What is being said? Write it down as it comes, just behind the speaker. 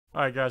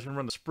All right, guys, we're gonna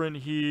run the sprint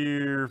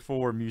here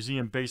for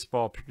Museum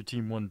Baseball. Pick your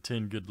team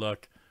 110. Good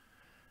luck.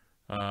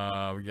 We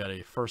got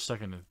a first,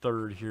 second, and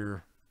third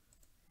here.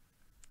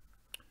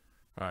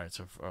 All right,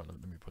 so let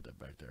me put that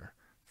back there.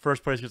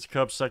 First place gets the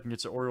Cubs, second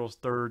gets the Orioles,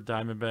 third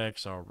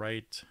Diamondbacks. All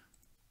right.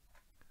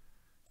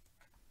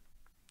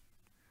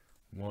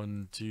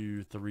 1,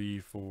 2, 3,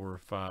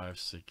 4, 5,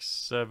 6,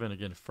 7.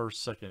 Again,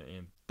 first, second,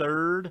 and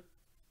third.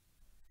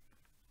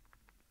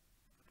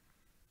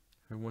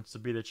 Who wants to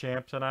be the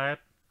champ tonight?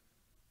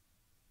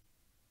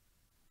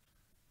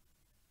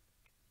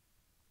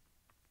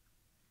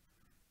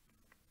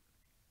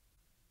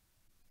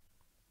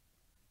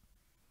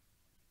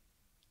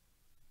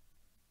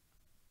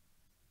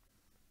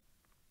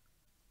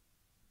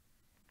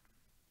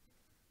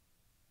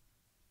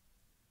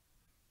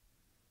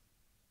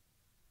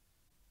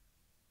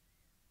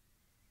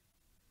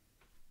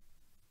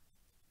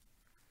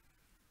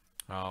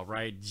 All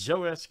right,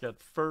 Joe S. got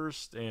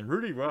first, and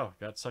Rudy, well,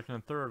 got second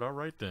and third. All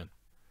right, then.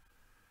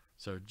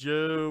 So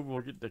Joe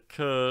will get the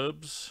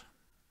Cubs.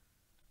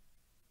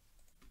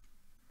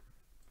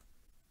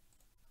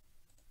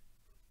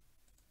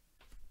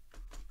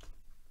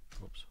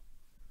 Whoops.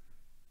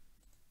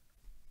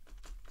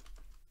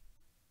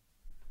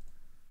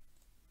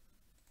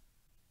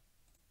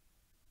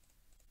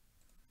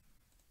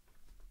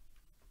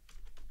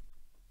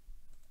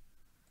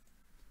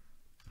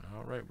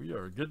 All right, we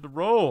are good to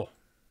roll.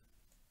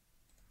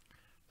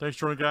 Thanks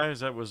for joining,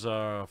 guys. That was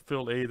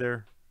field A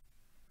there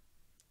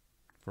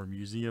for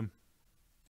Museum.